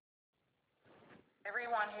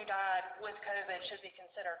everyone who died with COVID should be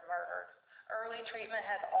considered murdered. Early treatment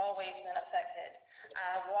has always been affected.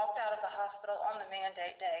 I walked out of the hospital on the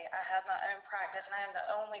mandate day. I have my own practice, and I am the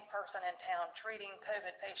only person in town treating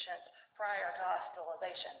COVID patients prior to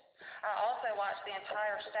hospitalization. I also watched the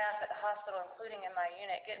entire staff at the hospital, including in my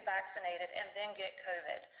unit, get vaccinated and then get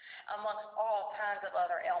COVID, amongst all kinds of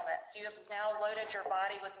other ailments. You have now loaded your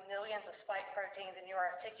body with millions of spike proteins, and you are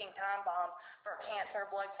a ticking time bomb for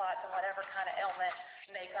cancer, blood clots, and whatever kind of ailment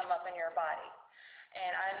may come up in your body.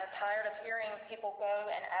 And I'm tired of hearing people go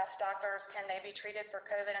and ask doctors, can they be treated for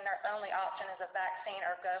COVID, and their only option is a vaccine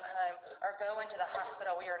or go home or go into the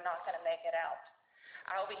hospital where you're not going to make it out.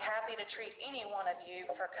 I will be happy to treat any one of you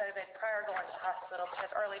for COVID prior to going to the hospital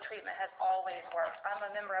because early treatment has always worked. I'm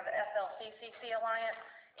a member of the FLCCC Alliance,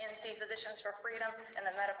 NC Physicians for Freedom, and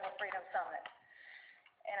the Medical Freedom Summit.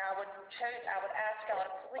 And I would ask y'all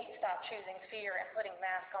to please stop choosing fear and putting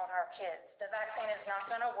masks on our kids. The vaccine is not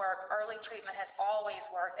going to work. Early treatment has always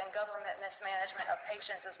worked, and government mismanagement of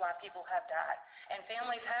patients is why people have died. And families have